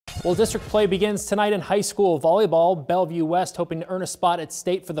Well, district play begins tonight in high school volleyball. Bellevue West hoping to earn a spot at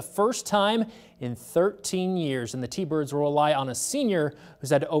state for the first time in 13 years. And the T-Birds will rely on a senior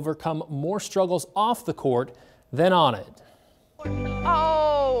who's had to overcome more struggles off the court than on it.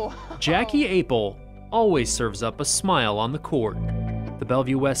 Oh! Jacki Apel always serves up a smile on the court. The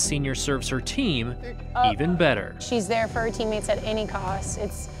Bellevue West senior serves her team even better. She's there for her teammates at any cost.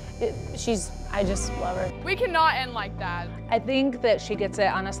 I just love her. We cannot end like that. I think that she gets it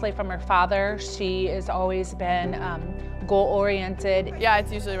honestly from her father. She has always been goal-oriented. Yeah,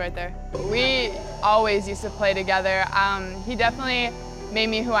 it's usually right there. We always used to play together. He definitely made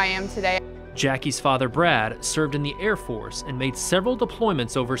me who I am today. Jacki's father, Brad, served in the Air Force and made several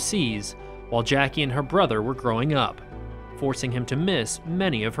deployments overseas while Jacki and her brother were growing up, forcing him to miss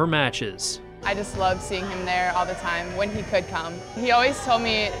many of her matches. I just loved seeing him there all the time when he could come. He always told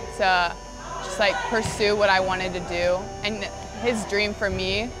me to just pursue what I wanted to do. And his dream for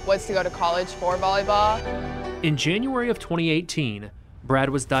me was to go to college for volleyball. In January of 2018, Brad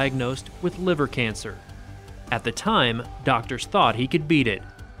was diagnosed with liver cancer. At the time, doctors thought he could beat it.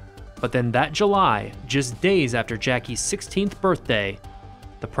 But then that July, just days after Jacki's 16th birthday,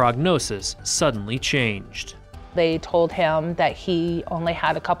 the prognosis suddenly changed. They told him that he only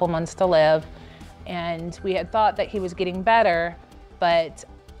had a couple months to live, and we had thought that he was getting better, but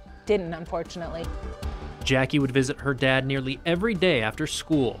didn't, unfortunately. Jacki would visit her dad nearly every day after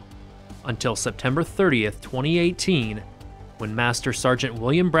school, until September 30th, 2018, when Master Sergeant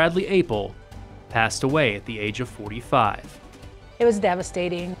William Bradley Apel passed away at the age of 45. It was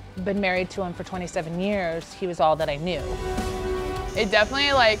devastating. Been married to him for 27 years. He was all that I knew. It definitely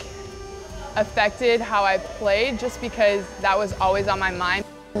affected how I played just because that was always on my mind.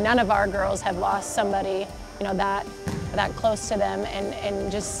 None of our girls have lost somebody, that close to them,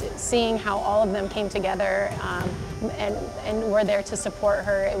 and just seeing how all of them came together and were there to support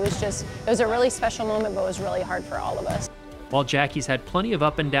her. It was a really special moment, but it was really hard for all of us. While Jacki's had plenty of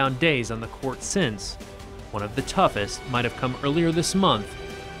up and down days on the court since, one of the toughest might have come earlier this month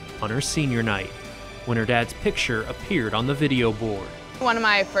on her senior night, when her dad's picture appeared on the video board. One of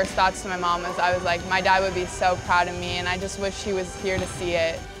my first thoughts to my mom was, I was like, my dad would be so proud of me, and I just wish he was here to see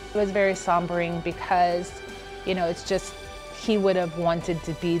it. It was very sombering because, it's just, he would have wanted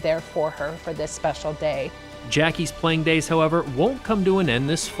to be there for her for this special day. Jacki's playing days, however, won't come to an end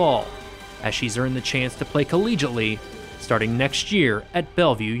this fall, as she's earned the chance to play collegiately starting next year at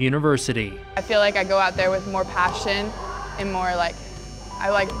Bellevue University. I feel like I go out there with more passion and more I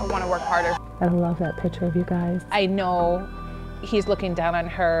want to work harder. I love that picture of you guys. I know he's looking down on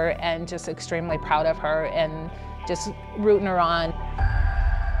her and just extremely proud of her and just rooting her on.